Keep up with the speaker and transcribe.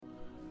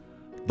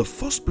The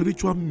first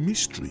spiritual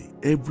mystery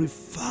every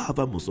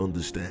father must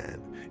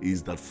understand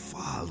is that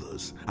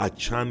fathers are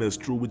channels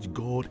through which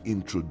God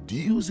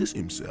introduces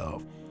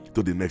himself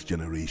to the next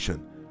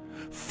generation.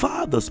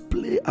 Fathers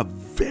play a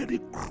very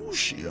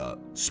crucial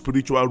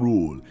spiritual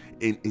role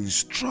in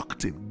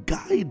instructing,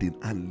 guiding,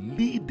 and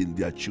leading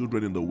their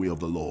children in the way of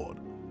the Lord.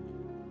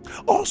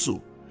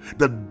 Also,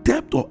 the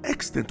depth or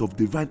extent of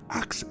divine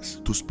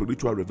access to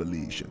spiritual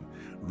revelation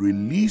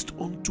released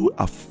unto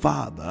a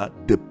father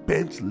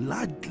depends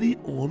largely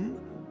on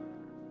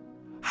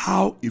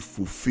how he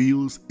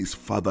fulfills his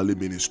fatherly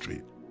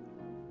ministry.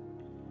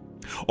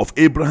 Of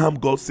Abraham,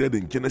 God said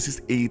in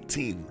Genesis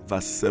 18,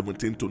 verse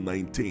 17 to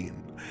 19,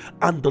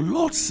 "And the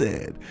Lord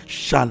said,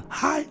 Shall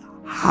I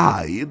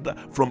hide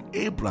from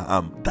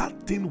Abraham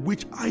that thing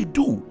which I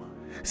do,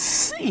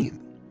 seeing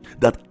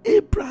that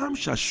Abraham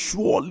shall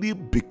surely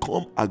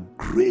become a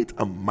great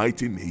and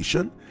mighty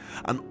nation,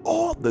 and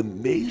all the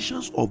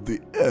nations of the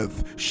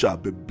earth shall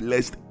be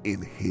blessed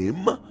in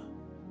him?"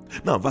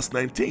 Now, verse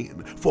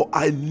 19, "For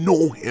I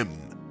know him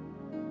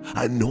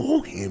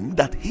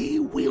that he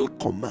will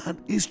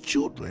command his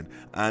children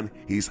and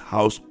his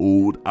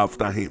household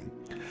after him,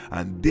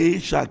 and they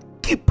shall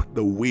keep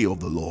the way of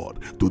the Lord,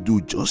 to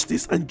do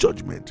justice and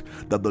judgment,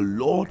 that the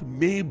Lord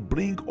may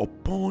bring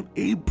upon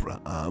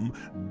Abraham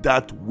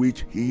that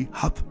which he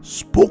hath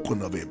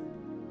spoken of him."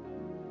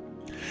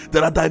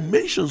 There are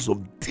dimensions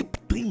of deep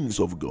things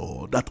of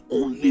God that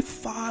only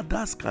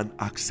fathers can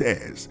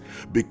access,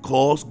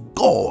 because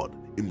God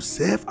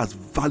himself has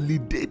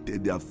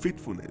validated their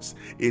faithfulness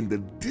in the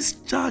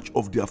discharge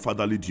of their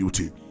fatherly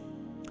duty.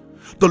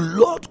 The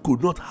Lord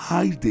could not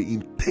hide the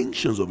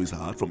intentions of his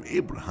heart from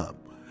Abraham.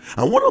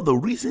 And one of the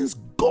reasons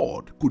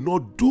God could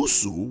not do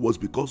so was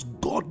because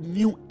God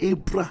knew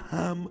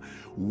Abraham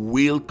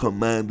will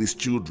command his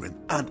children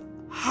and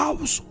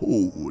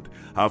household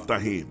after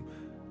him,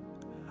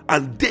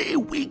 and they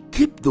will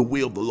keep the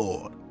way of the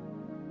Lord.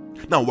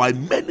 Now, while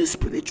many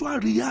spiritual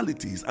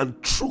realities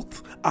and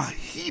truth are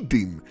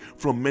hidden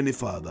from many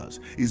fathers,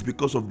 is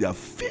because of their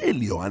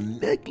failure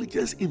and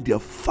negligence in their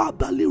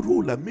fatherly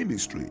role and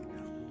ministry.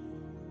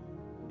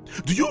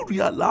 Do you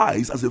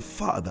realize, as a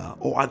father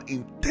or an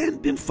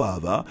intending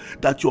father,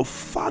 that your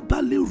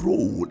fatherly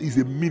role is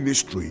a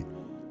ministry?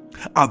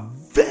 A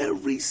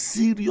very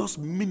serious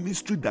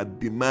ministry that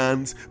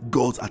demands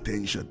God's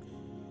attention,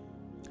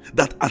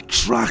 that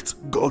attracts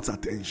God's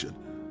attention.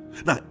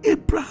 Now,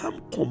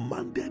 Abraham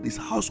commanded his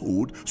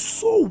household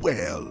so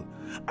well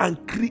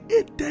and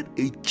created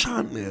a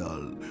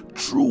channel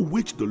through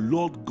which the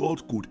Lord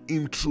God could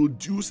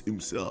introduce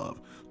himself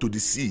to the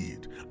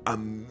seed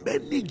and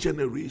many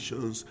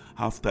generations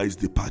after his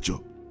departure.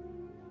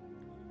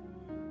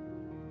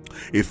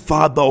 A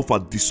father of a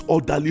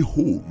disorderly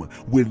home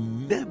will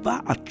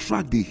never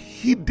attract the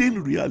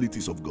hidden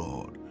realities of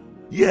God.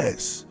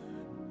 Yes,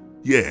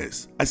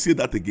 I say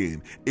that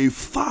again. A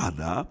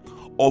father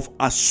of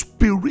a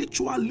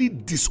spiritually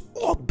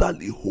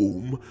disorderly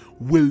home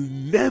will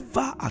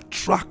never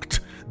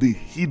attract the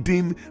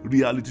hidden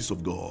realities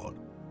of God.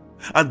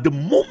 And the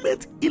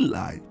moment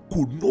Eli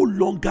could no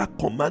longer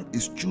command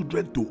his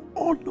children to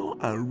honor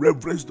and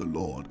reverence the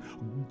Lord,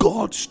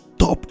 God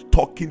stopped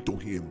talking to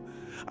him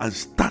and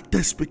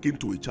started speaking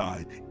to a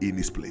child in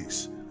his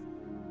place.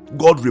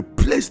 God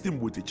replaced him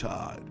with a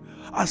child,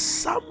 a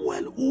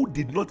Samuel who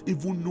did not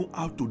even know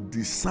how to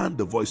discern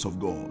the voice of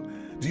God.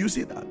 Do you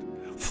see that?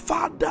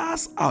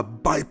 Fathers are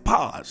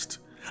bypassed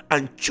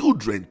and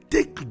children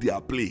take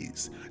their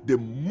place the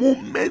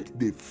moment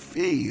they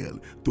fail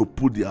to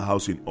put their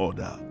house in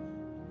order.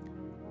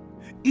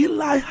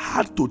 Eli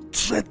had to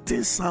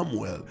threaten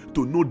Samuel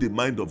to know the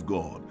mind of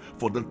God,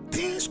 for the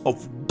things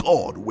of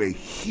God were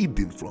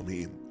hidden from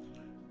him.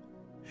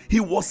 He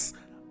was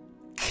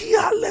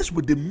careless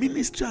with the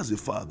ministry as a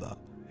father.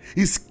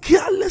 His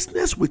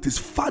carelessness with his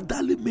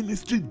fatherly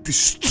ministry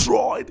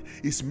destroyed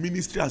his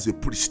ministry as a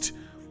priest.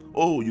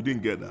 Oh, you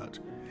didn't get that.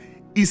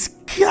 His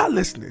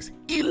carelessness,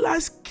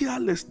 Eli's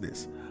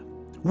carelessness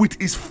with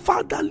his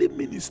fatherly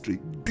ministry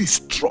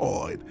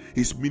destroyed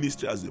his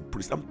ministry as a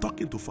priest. I'm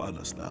talking to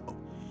fathers now.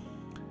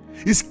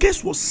 His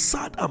case was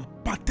sad and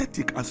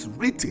pathetic, as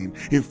written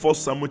in 1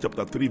 Samuel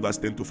chapter 3 verse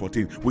 10 to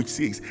 14, which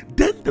says,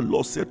 "Then the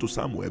Lord said to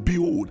Samuel,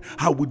 Behold,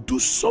 I will do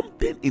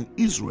something in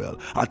Israel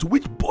at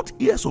which both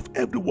ears of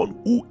everyone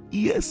who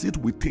hears it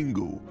will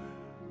tingle."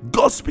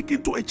 God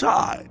speaking to a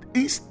child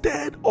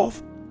instead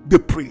of the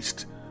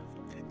priest.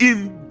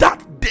 "In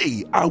that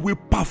day I will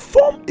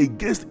perform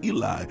against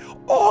Eli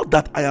all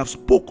that I have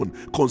spoken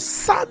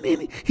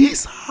concerning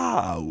his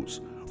house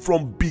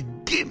from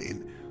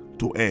beginning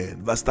to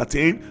end." Verse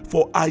 13,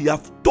 "For I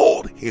have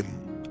told him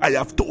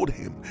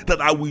that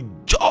I will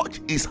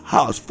judge his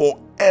house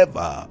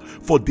forever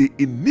for the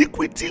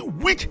iniquity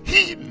which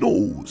he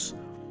knows,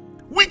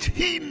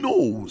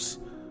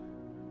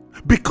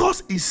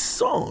 because his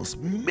sons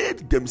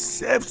made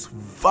themselves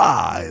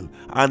vile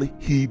and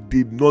he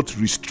did not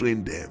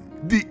restrain them."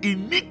 The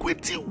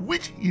iniquity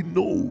which he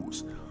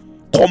knows,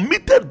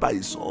 committed by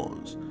his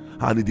sons,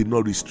 and he did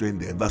not restrain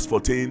them. Verse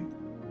 14,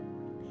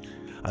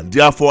 And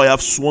therefore I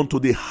have sworn to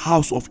the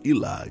house of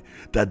Eli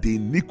that the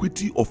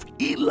iniquity of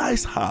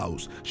Eli's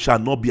house shall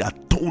not be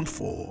atoned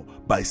for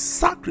by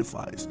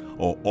sacrifice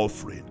or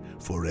offering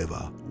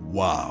forever.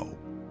 Wow.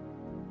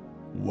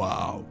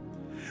 Wow.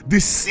 The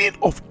sin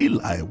of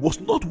Eli was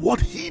not what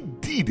he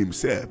did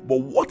himself, but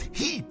what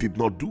he did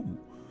not do.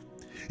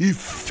 He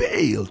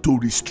failed to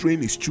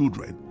restrain his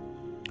children.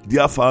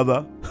 Dear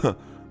father,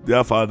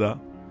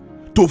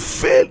 to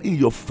fail in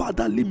your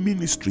fatherly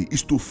ministry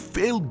is to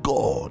fail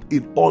God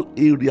in all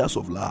areas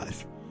of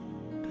life.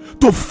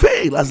 To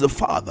fail as a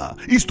father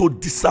is to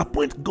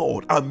disappoint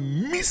God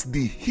and miss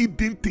the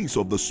hidden things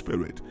of the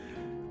Spirit.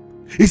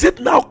 Is it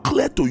now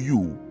clear to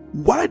you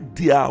why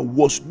there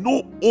was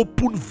no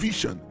open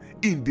vision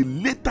in the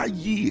later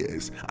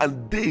years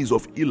and days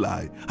of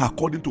Eli,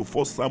 according to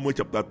 1 Samuel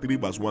chapter 3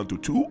 verse 1 to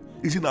 2?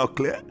 Is it now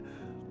clear?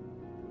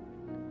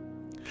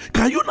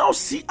 Can you now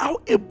see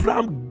how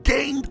Abraham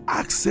gained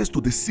access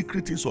to the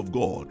secret things of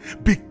God?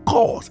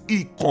 Because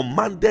he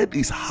commanded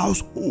his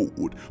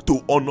household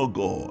to honor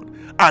God.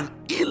 And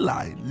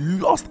Eli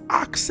lost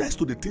access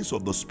to the things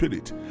of the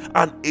Spirit.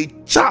 And a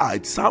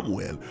child,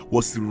 Samuel,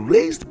 was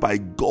raised by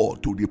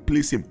God to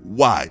replace him.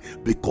 Why?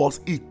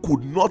 Because he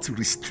could not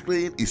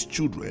restrain his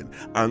children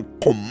and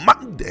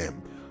command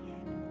them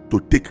to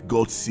take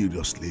God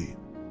seriously.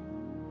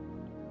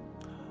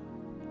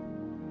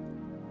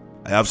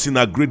 I have seen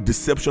a great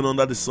deception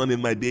under the sun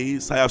in my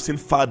days. I have seen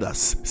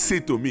fathers say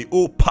to me,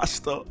 "Oh,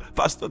 Pastor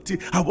T,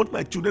 I want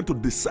my children to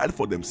decide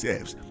for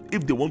themselves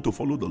if they want to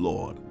follow the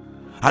Lord.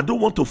 I don't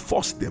want to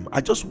force them.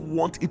 I just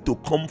want it to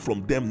come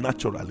from them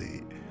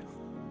naturally."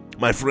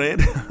 My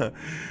friend,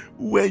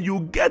 when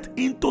you get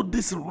into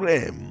this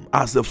realm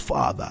as a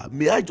father,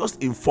 may I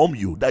just inform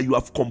you that you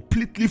have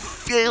completely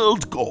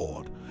failed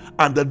God,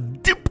 and the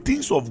deep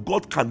things of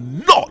God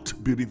cannot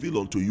be revealed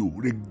unto you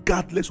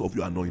regardless of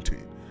your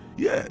anointing.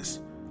 Yes.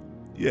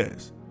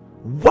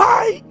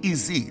 Why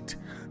is it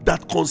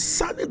that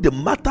concerning the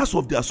matters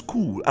of their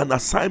school and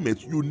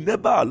assignments, you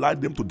never allow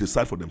them to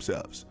decide for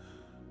themselves?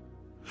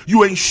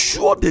 You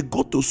ensure they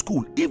go to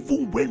school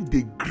even when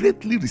they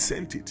greatly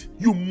resent it.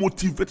 You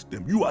motivate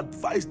them, you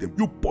advise them,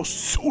 you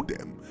pursue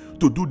them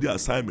to do their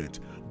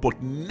assignment,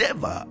 but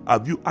never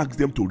have you asked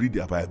them to read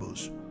their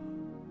Bibles.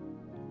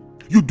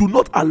 You do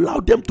not allow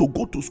them to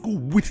go to school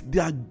with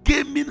their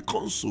gaming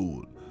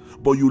console,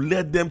 but you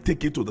let them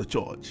take it to the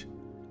church.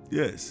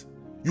 Yes.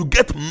 You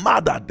get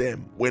mad at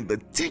them when the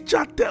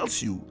teacher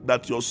tells you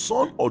that your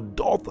son or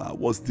daughter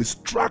was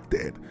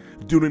distracted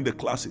during the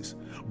classes,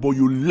 but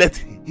you let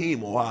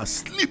him or her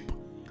sleep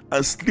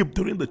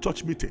during the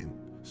church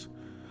meetings,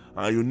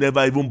 and you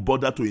never even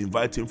bother to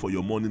invite him for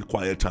your morning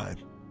quiet time.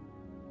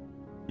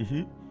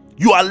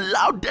 You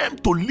allow them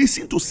to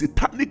listen to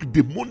satanic,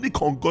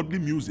 demonic, ungodly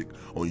music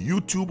on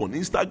YouTube, on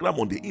Instagram,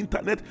 on the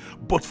internet,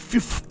 but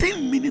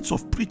 15 minutes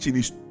of preaching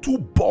is too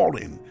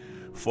boring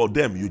for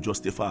them. You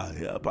justify,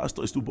 "Yeah,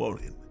 Pastor, it's too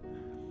boring."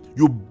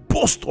 You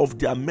boast of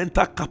their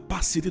mental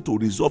capacity to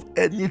resolve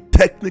any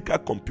technical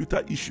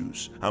computer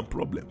issues and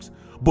problems,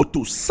 but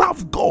to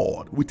serve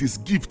God with his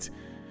gift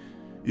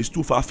is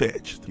too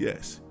far-fetched.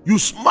 Yes. You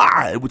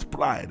smile with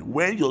pride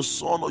when your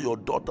son or your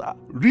daughter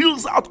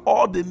reels out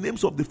all the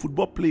names of the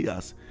football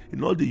players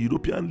in all the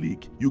European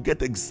League. You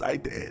get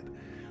excited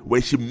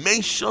when she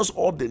mentions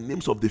all the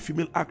names of the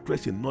female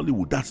actress in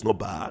Nollywood. That's not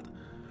bad.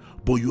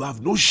 But you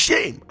have no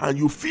shame and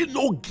you feel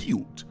no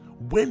guilt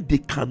when they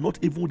cannot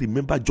even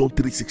remember John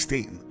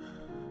 3:16.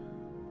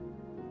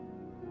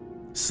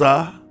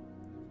 Sir,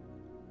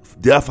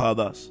 dear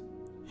fathers,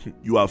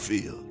 you have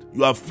failed.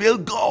 You have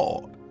failed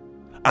God,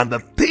 and the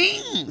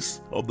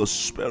things of the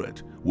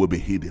Spirit will be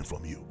hidden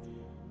from you.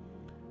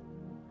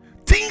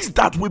 Things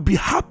that will be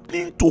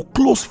happening to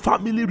close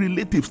family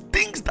relatives,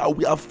 things that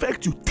will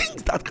affect you,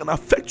 things that can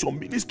affect your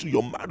ministry,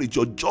 your marriage,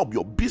 your job,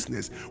 your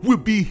business, will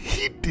be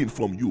hidden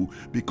from you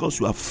because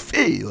you have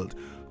failed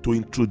to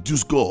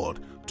introduce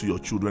God to your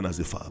children as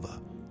a father.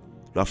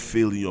 You have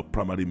failed in your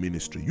primary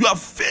ministry. You have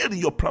failed in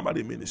your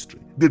primary ministry.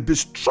 The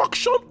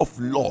destruction of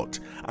Lot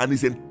and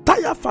his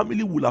entire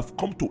family will have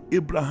come to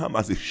Abraham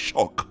as a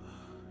shock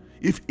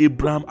if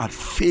Abraham had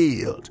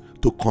failed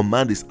to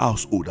command his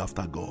household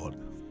after God.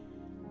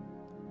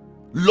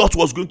 Lot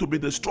was going to be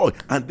destroyed,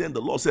 and then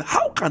the Lord said,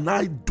 "How can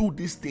I do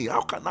this thing?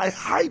 How can I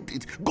hide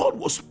it?" God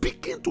was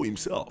speaking to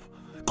himself.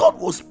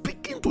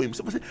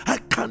 I said, "I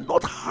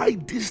cannot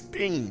hide this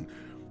thing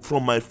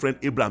from my friend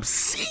Abraham,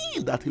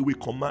 seeing that he will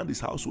command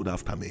his household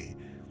after me."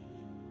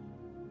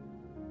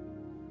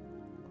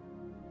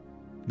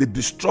 The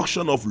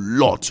destruction of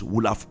Lot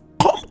will have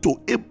come to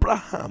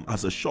Abraham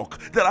as a shock.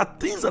 There are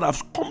things that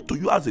have come to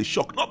you as a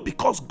shock, not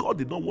because God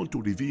did not want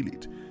to reveal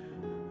it,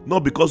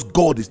 not because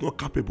God is not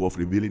capable of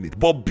revealing it,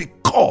 but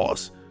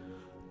because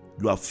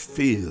you have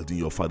failed in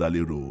your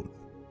fatherly role.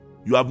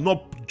 You have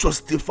not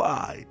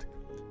justified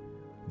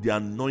the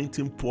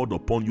anointing poured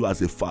upon you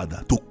as a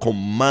father to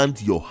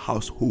command your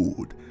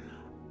household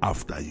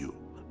after you,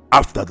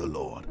 after the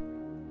Lord.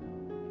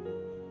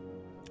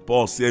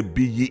 Paul said,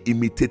 "Be ye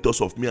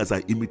imitators of me as I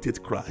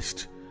imitate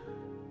Christ."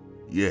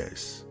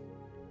 Yes.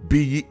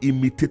 Be ye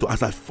imitators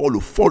as I follow.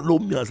 Follow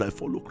me as I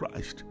follow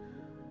Christ.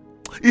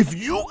 If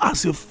you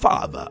as a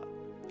father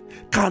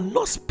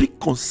cannot speak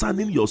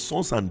concerning your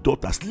sons and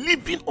daughters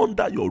living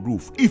under your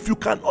roof, if you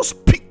cannot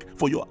speak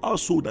for your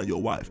household and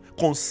your wife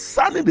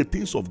concerning the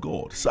things of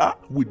God, sir,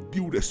 with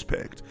due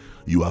respect,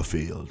 you have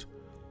failed.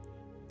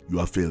 You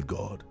have failed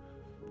God.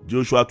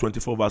 Joshua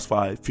 24 verse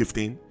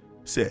 15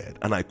 said,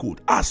 and I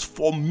quote, "As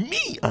for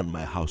me and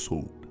my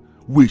household,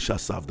 we shall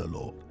serve the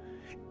Lord."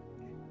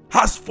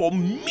 As for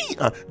me,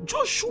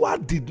 Joshua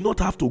did not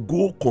have to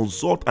go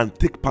consult and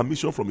take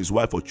permission from his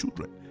wife or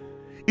children.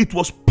 It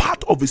was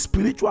part of his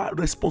spiritual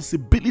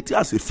responsibility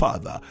as a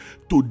father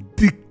to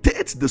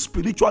dictate the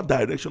spiritual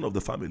direction of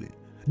the family.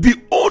 The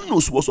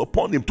onus was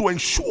upon him to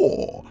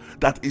ensure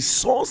that his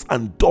sons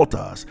and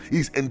daughters,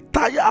 his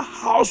entire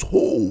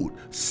household,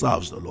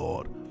 serves the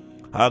Lord.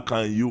 How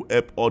can you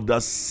help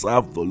others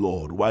serve the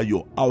Lord while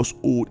your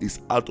household is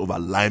out of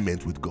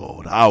alignment with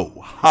God?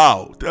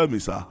 How? Tell me,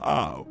 sir,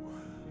 how?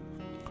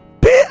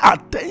 Pay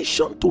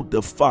attention to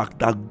the fact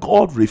that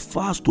God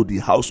refers to the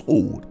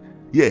household.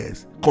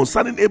 Yes,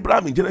 concerning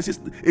Abraham in Genesis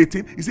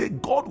 18, he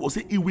said God will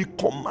say he will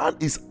command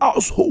his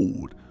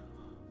household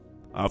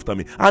after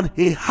me. And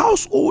a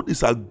household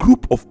is a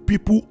group of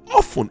people,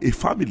 often a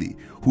family,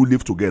 who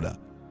live together.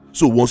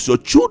 So once your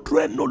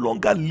children no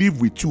longer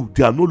live with you,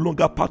 they are no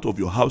longer part of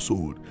your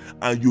household,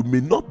 and you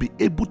may not be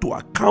able to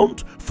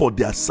account for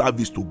their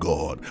service to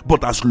God.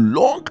 But as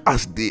long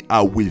as they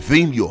are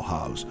within your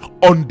house,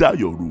 under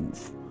your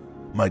roof,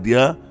 my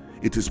dear,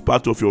 it is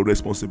part of your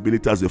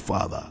responsibility as a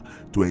father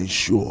to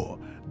ensure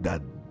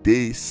that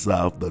they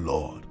serve the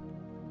Lord.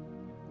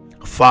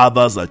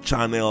 Fathers are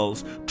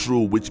channels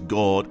through which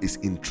God is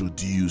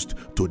introduced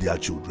to their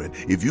children.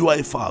 If you are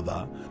a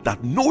father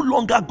that no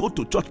longer go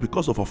to church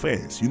because of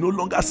offense, you no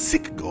longer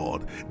seek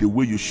God the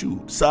way you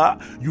should, sir,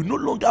 you no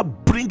longer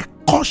bring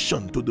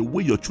caution to the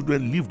way your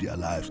children live their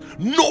lives,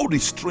 no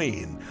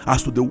restraint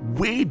as to the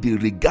way they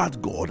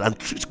regard God and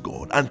treat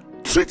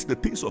the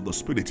things of the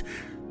Spirit,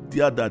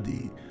 dear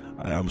daddy,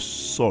 I am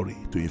sorry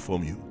to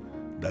inform you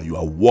that you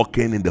are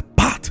walking in the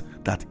path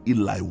that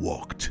Eli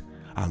walked,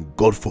 and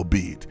God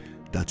forbid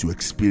that you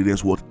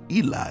experience what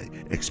Eli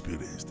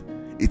experienced.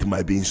 It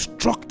might be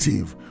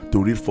instructive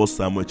to read 1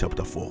 Samuel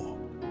chapter 4.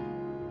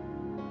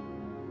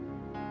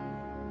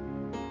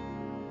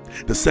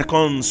 The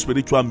second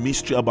spiritual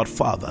mystery about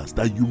fathers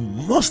that you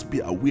must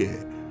be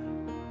aware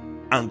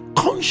and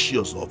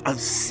conscious of and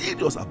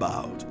serious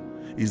about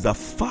is that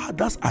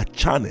fathers are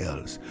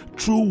channels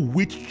through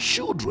which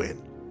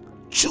children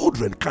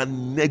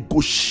can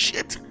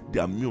negotiate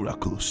their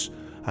miracles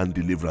and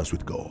deliverance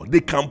with God.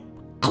 They can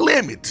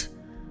claim it.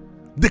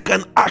 They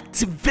can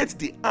activate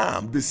the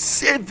arm, the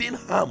saving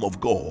arm of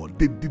God,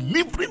 the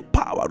delivering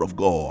power of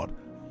God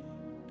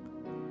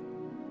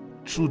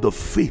through the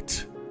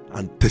faith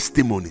and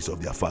testimonies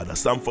of their father.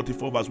 Psalm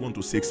 44 verse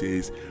 1-6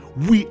 says,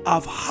 "We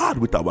have heard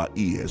with our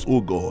ears, O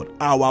God,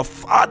 our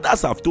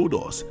fathers have told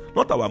us,"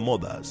 not our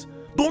mothers.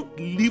 Don't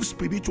leave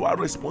spiritual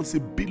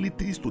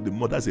responsibilities to the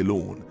mothers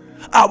alone.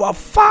 Our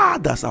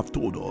fathers have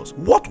told us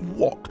what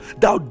work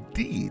thou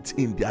didst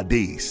in their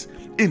days,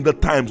 in the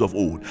times of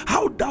old,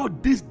 how thou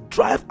didst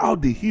drive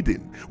out the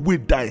hidden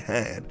with thy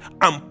hand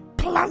and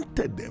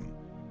planted them,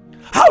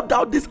 how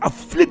thou didst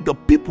afflict the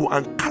people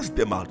and cast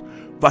them out.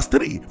 Verse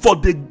 3, "For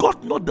they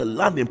got not the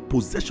land in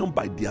possession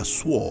by their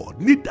sword,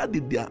 neither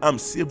did their arm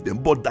save them,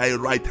 but thy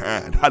right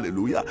hand,"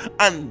 hallelujah,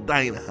 "and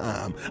thine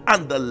arm,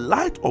 and the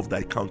light of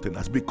thy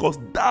countenance, because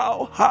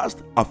thou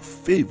hast a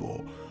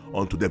favor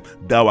unto them.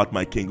 Thou art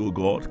my king, O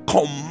God.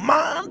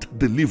 Command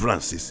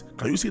deliverances."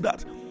 Can you see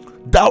that?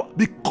 Thou,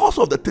 because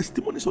of the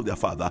testimonies of their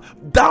father,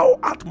 thou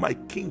art my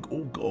king,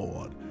 O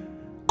God.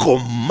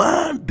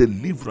 Command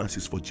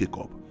deliverances for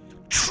Jacob.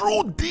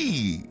 Through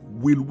thee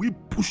will we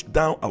push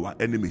down our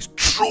enemies.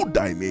 Through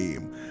thy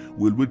name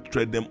will we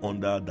tread them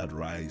under that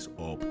rise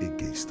up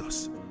against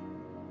us.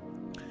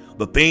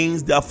 The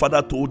things their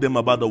father told them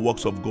about the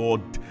works of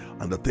God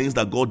and the things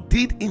that God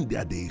did in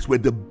their days were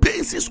the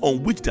basis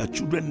on which their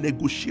children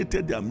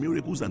negotiated their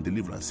miracles and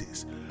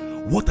deliverances.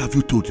 What have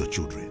you told your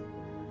children?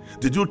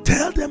 Did you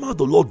tell them how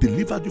the Lord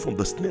delivered you from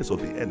the snares of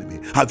the enemy?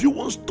 Have you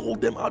once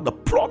told them how the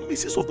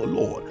promises of the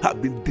Lord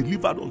have been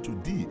delivered unto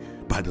thee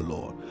by the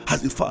Lord?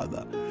 As a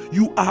father,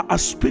 you are a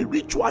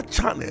spiritual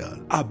channel,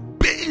 a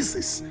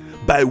basis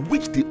by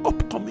which the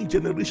upcoming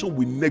generation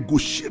will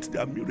negotiate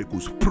their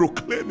miracles.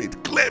 Proclaim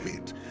it, claim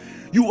it.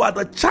 You are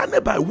the channel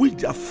by which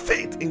their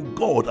faith in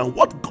God and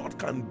what God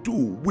can do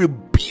will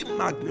be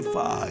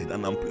magnified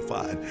and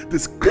amplified. The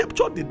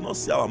scripture did not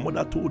say, our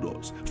mother told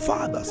us.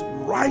 Fathers,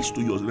 rise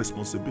to your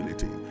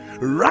responsibility.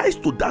 Rise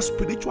to that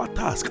spiritual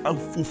task and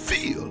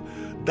fulfill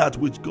that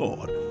which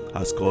God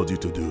has called you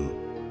to do.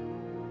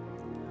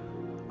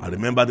 I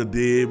remember the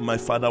day my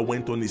father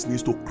went on his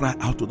knees to cry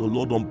out to the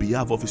Lord on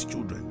behalf of his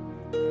children.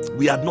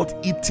 We had not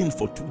eaten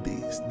for 2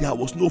 days. There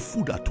was no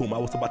food at home. I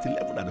was about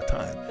 11 at the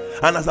time.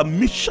 And as a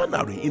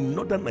missionary in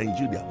northern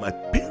Nigeria, my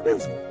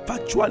parents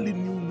virtually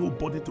knew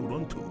nobody to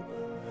run to.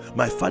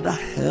 My father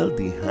held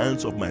the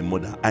hands of my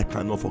mother, I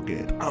cannot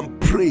forget,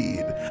 and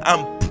prayed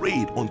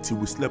until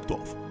we slept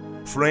off.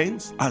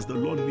 Friends, as the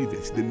Lord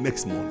liveth, the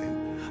next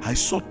morning, I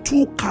saw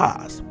 2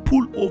 cars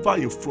pull over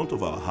in front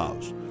of our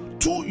house.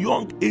 2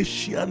 young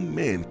Asian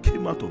men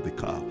came out of the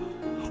car.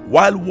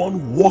 While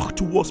one walked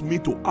towards me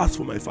to ask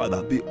for my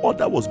father, the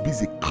other was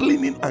busy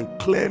cleaning and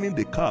clearing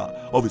the car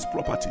of his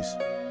properties.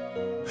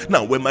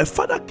 Now, when my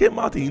father came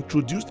out, he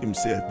introduced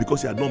himself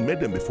because he had not met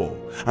them before.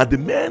 And the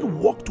man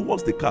walked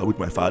towards the car with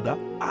my father,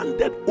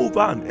 handed over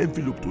an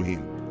envelope to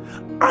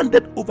him,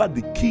 handed over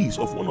the keys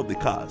of one of the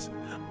cars,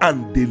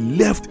 and they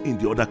left in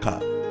the other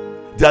car.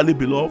 Dearly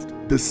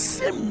beloved, the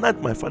same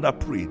night my father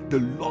prayed, the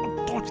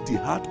Lord touched the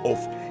heart of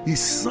his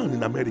son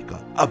in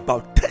America,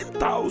 about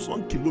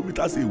 10,000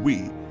 kilometers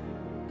away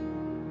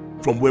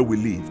from where we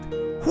lived,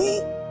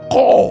 who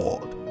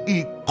called.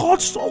 He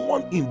called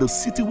someone in the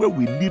city where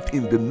we lived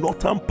in the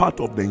northern part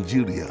of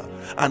Nigeria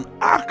and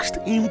asked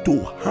him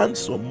to hand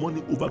some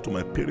money over to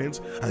my parents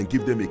and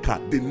give them a car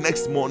the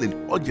next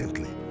morning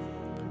urgently.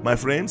 My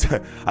friends,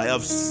 I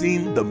have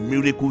seen the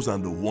miracles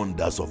and the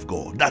wonders of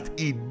God that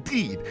He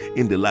did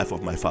in the life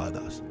of my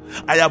fathers.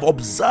 I have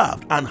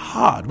observed and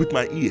heard with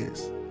my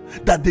ears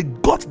that they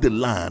got the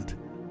land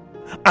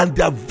and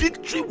their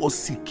victory was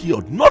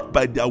secured not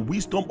by their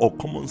wisdom or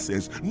common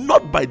sense,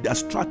 not by their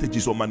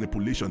strategies or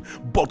manipulation,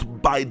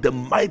 but by the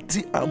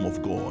mighty arm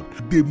of God.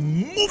 They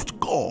moved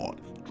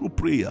God through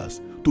prayers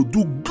to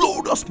do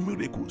glorious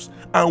miracles,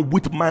 and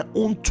with my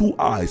own 2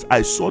 eyes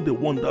I saw the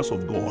wonders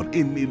of God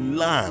in a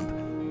land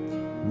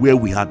where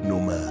we had no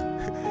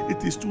man.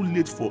 It is too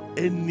late for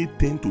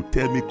anything to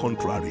tell me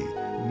contrary.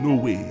 No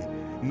way.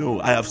 No,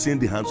 I have seen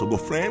the hands of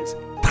God. Friends,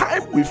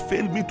 time will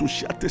fail me to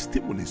share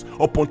testimonies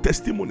upon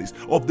testimonies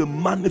of the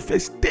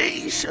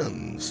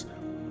manifestations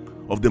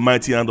of the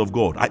mighty hand of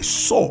God I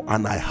saw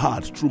and I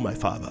heard through my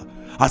father.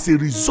 As a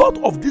result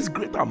of these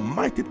great and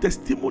mighty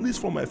testimonies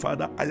from my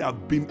father, I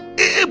have been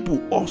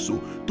able also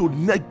to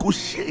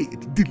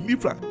negotiate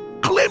deliverance,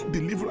 claim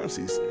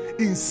deliverances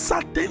in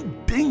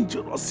certain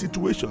dangerous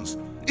situations,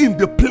 in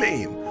the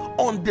plain,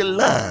 on the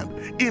land,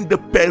 in the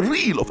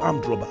peril of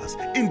armed robbers,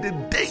 in the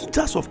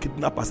dangers of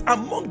kidnappers,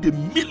 among the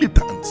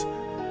militants,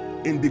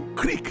 in the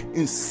creek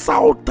in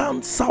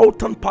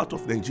southern part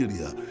of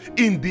Nigeria,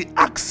 in the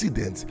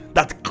accidents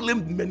that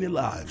claimed many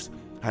lives.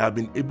 I have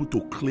been able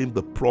to claim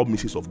the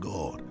promises of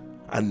God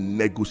and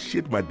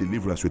negotiate my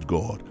deliverance with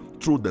God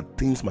through the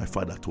things my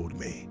father told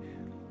me.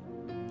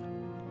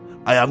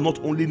 I have not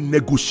only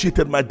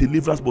negotiated my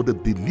deliverance, but the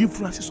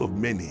deliverances of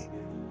many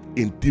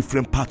in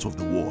different parts of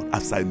the world.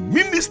 As I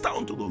minister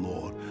unto the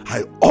Lord,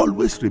 I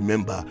always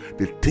remember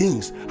the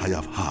things I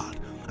have heard,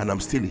 and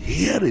I'm still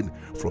hearing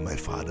from my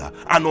father.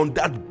 And on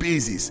that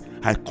basis,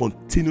 I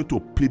continue to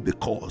plead the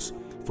cause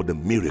for the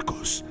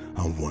miracles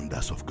and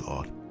wonders of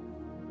God.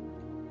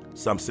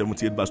 Psalm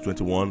 78 verse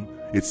 21,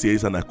 it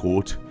says, and I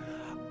quote,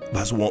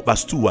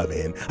 verse 2,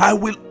 I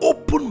will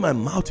open my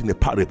mouth in a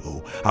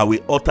parable. I will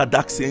utter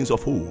dark sayings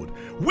of old,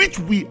 which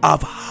we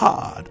have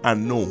heard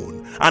and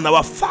known, and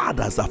our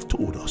fathers have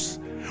told us.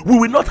 We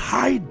will not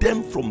hide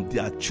them from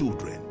their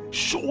children,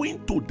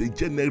 showing to the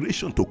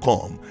generation to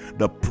come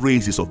the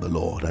praises of the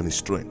Lord and His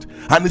strength,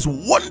 and His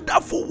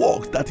wonderful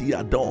works that He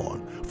had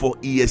done. For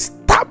He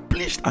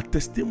established a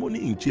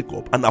testimony in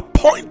Jacob and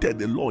appointed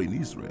the law in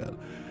Israel,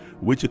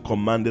 which He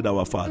commanded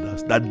our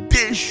fathers, that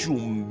they should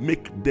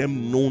make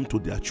them known to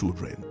their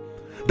children,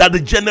 that the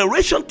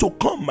generation to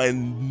come might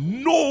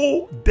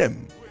know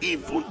them,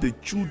 even the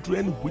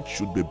children which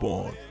should be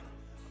born,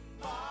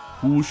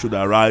 who should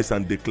arise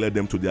and declare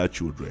them to their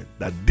children,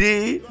 that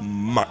they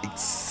might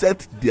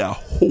set their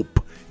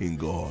hope in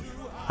God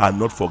and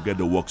not forget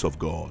the works of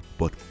God,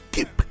 but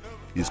keep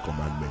His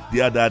commandment.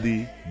 Dear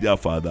Daddy, dear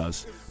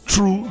fathers,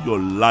 through your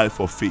life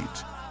of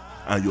faith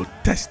and your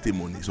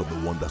testimonies of the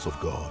wonders of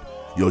God,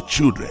 your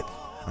children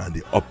and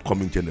the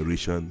upcoming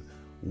generation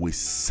will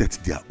set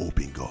their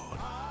hope in God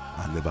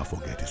and never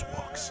forget His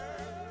works.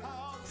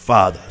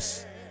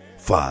 Fathers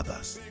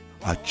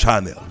are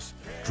channels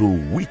through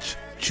which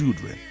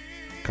children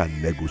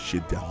can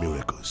negotiate their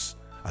miracles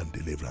and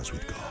deliverance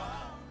with God.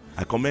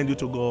 I commend you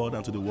to God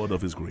and to the word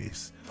of His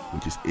grace,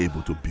 which is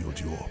able to build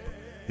you up.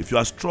 If you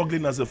are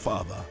struggling as a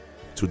father,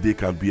 today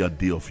can be a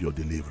day of your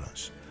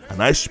deliverance.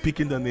 And I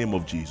speak in the name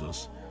of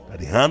Jesus, that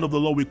the hand of the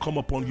Lord will come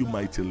upon you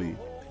mightily,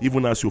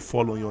 even as you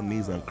fall on your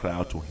knees and cry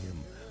out to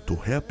Him to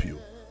help you,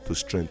 to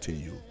strengthen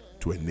you,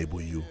 to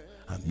enable you,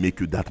 and make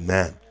you that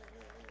man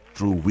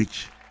through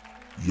which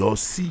your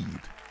seed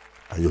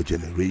and your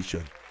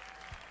generation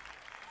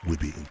will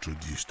be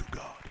introduced to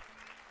God.